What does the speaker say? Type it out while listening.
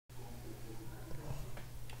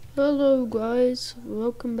Hello guys,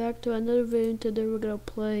 welcome back to another video. Today we're gonna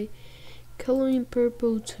play Coloring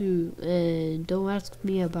Purple 2, and don't ask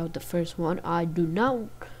me about the first one. I do not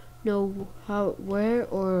know where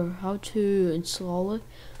or how to install it.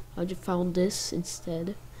 I just found this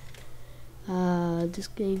instead. This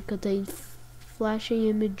game contains flashing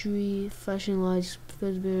imagery, flashing lights,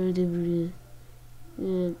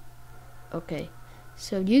 okay.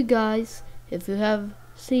 So you guys, if you have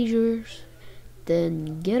seizures,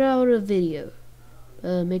 then get out of the video.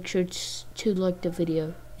 Make sure to like the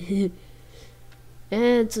video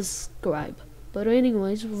and subscribe. But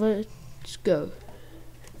anyways, let's go.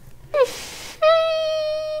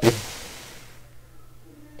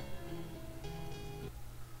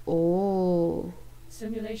 Oh,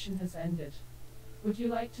 Simulation has ended. Would you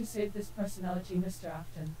like to save this personality, Mr.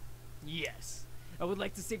 Afton? Yes, I would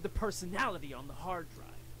like to save the personality on the hard drive.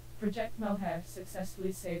 Project Melhair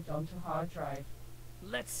successfully saved onto hard drive.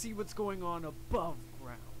 Let's see what's going on above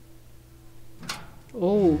ground.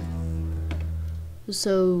 oh.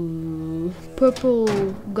 So purple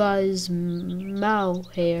guy's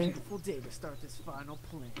mouth hair. Beautiful day to start this final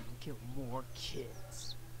plan and kill more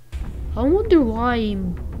kids. I wonder why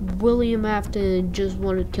William Afton just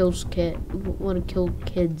want to kill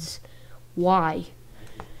kids. Why?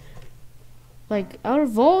 Like, out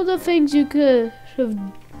of all the things you could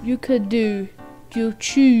do, you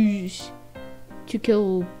choose to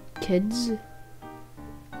kill kids,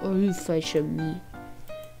 or you fashion me.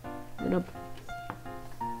 I'm gonna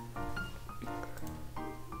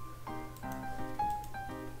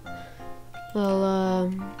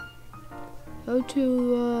well, how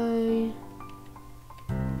to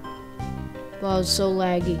wow, it's so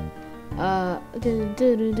laggy. Well,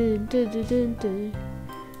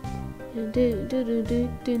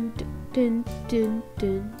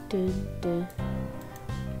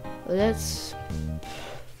 that's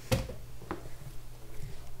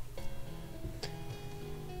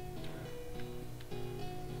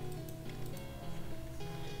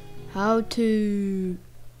how to.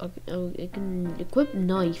 I can equip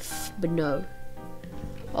knife, but no.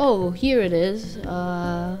 Oh, here it is.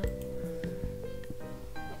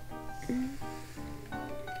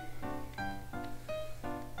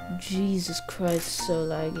 Jesus Christ, so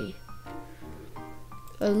laggy.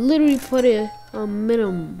 I literally put it on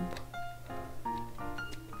minimum.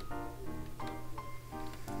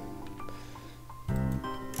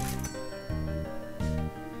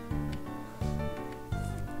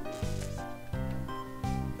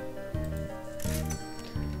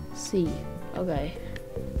 See, okay.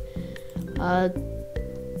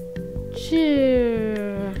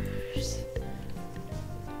 Cheers.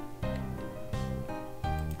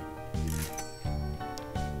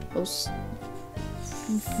 Oh,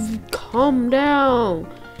 calm down.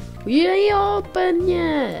 We ain't open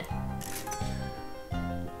yet.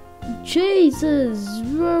 Jesus,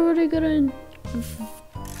 we're already gonna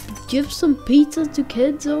give some pizza to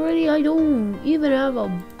kids already? I don't even have a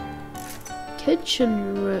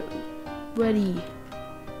kitchen ready.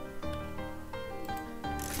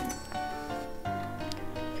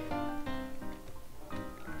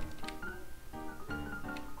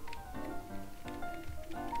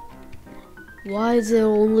 Why is there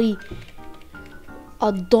only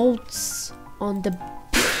adults on the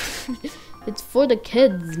it's for the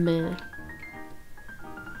kids, man.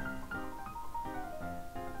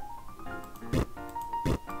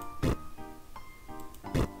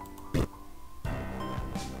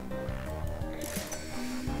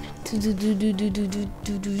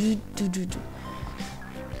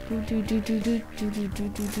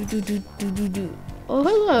 Oh,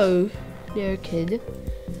 hello there, kid.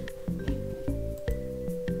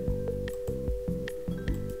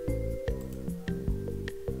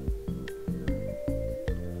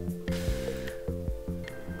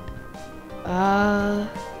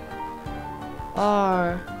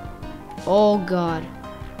 Oh God.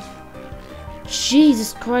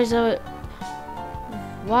 Jesus Christ,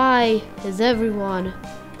 why is everyone?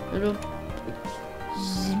 I don't.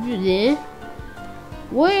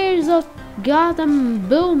 Where's the goddamn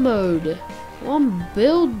build mode? I'm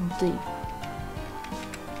building.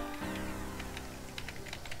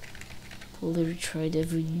 I literally tried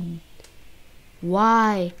everything.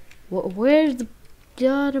 Why? Where's the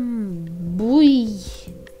goddamn boy?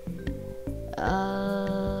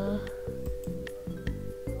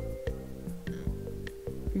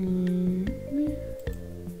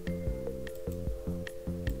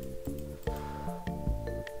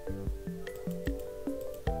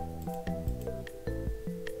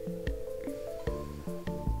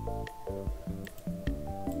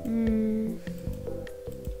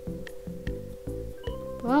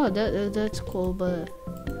 Wow, that's cool, but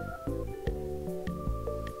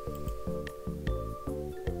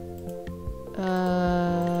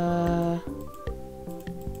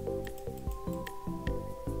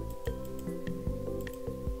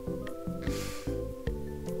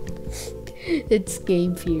it's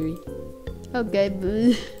game theory. Okay,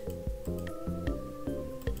 but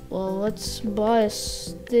well, let's buy a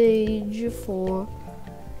stage 4.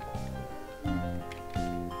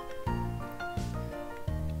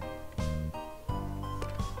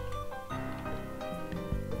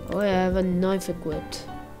 Oh, yeah, I have a knife equipped.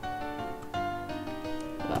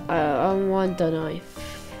 I want the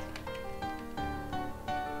knife.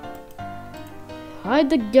 Hide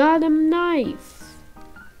the goddamn knife.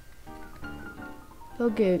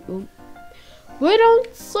 Okay. We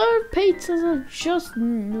don't serve pizzas are just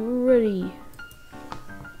ready.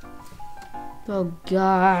 Oh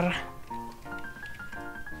God.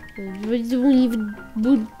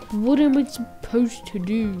 What am I supposed to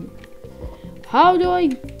do? How do I?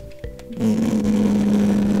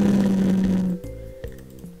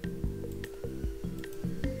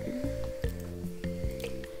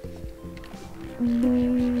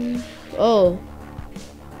 Oh.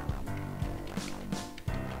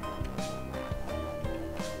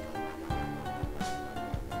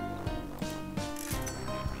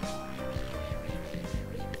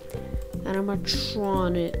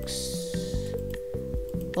 Animatronics.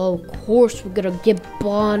 Oh, of course we're gonna get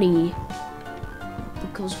Bonnie.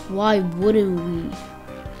 Because why wouldn't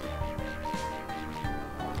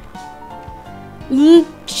we?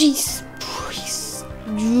 Jesus Christ.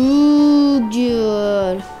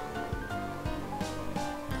 God.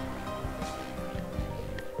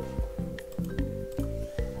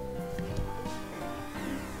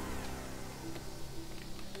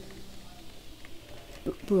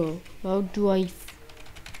 Bro, how do I...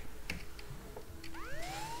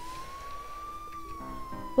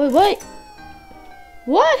 Wait.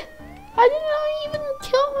 What? I did not even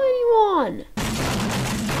kill anyone.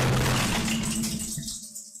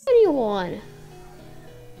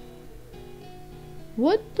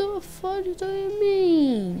 What the fuck do you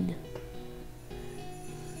mean?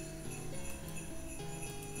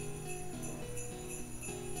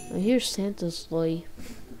 I hear Santa's sleigh.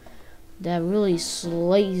 That really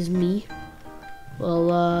slays me.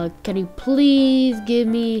 Well, can you please give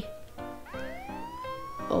me...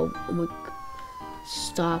 Oh my...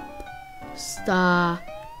 Stop.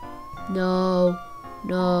 No.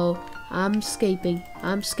 I'm escaping.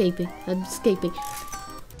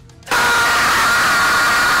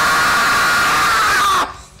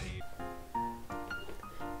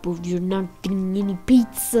 But you're not getting any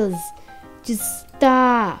pizzas. Just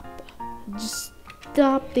stop. Just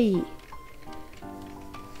stop it.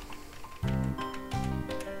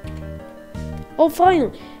 Oh,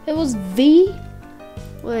 finally. It was V?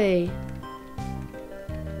 Wait.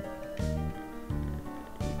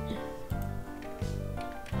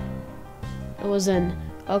 It was in.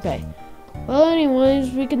 Okay. Well,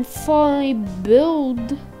 anyways, we can finally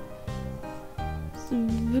build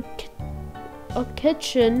a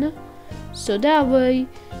kitchen, so that way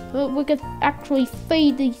we can actually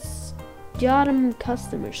feed these goddamn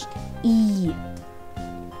customers.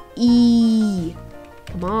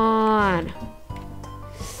 Come on.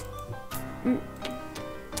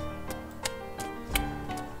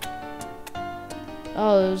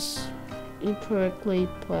 Oh, it was incorrectly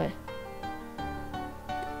put.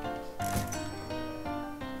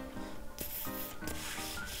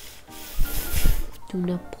 Do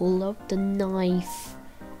not pull out the knife.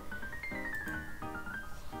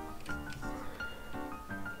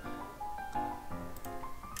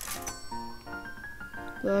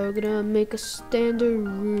 Well, we're gonna make a standard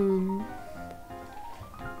room,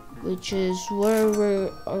 which is where we're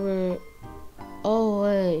oh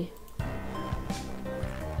wait.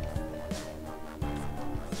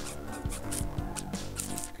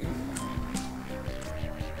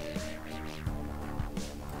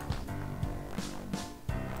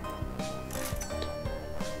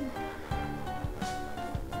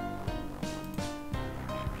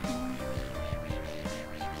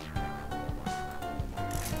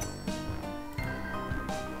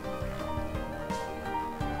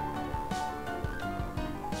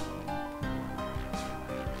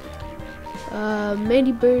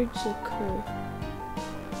 Many birds occur.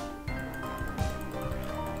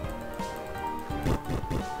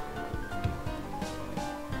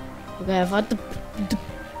 Okay, I found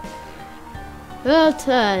the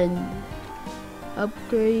 10.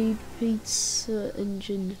 Upgrade pizza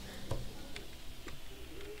engine.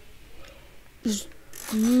 Just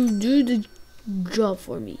do the job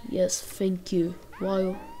for me. Yes, thank you.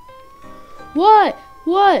 while. What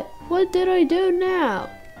did I do now?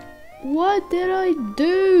 What did I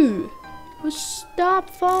do? Stop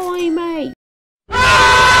following me!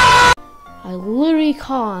 I literally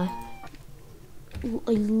can't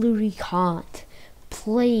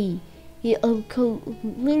play. I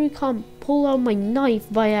literally can't pull out my knife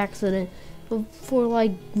by accident for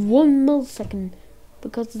like 1 millisecond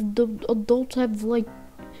because the adults have like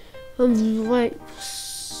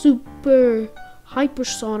super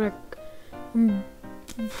hypersonic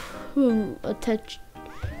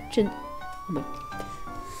attention.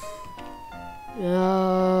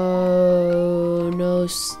 No,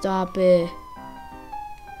 stop it.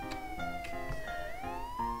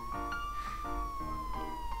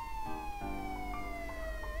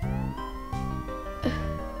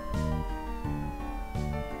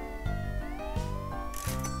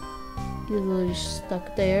 He's literally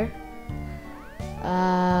stuck there.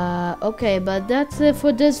 Okay, but that's it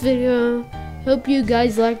for this video. Hope you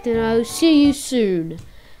guys liked it. I'll see you soon.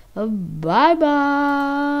 Bye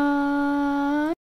bye.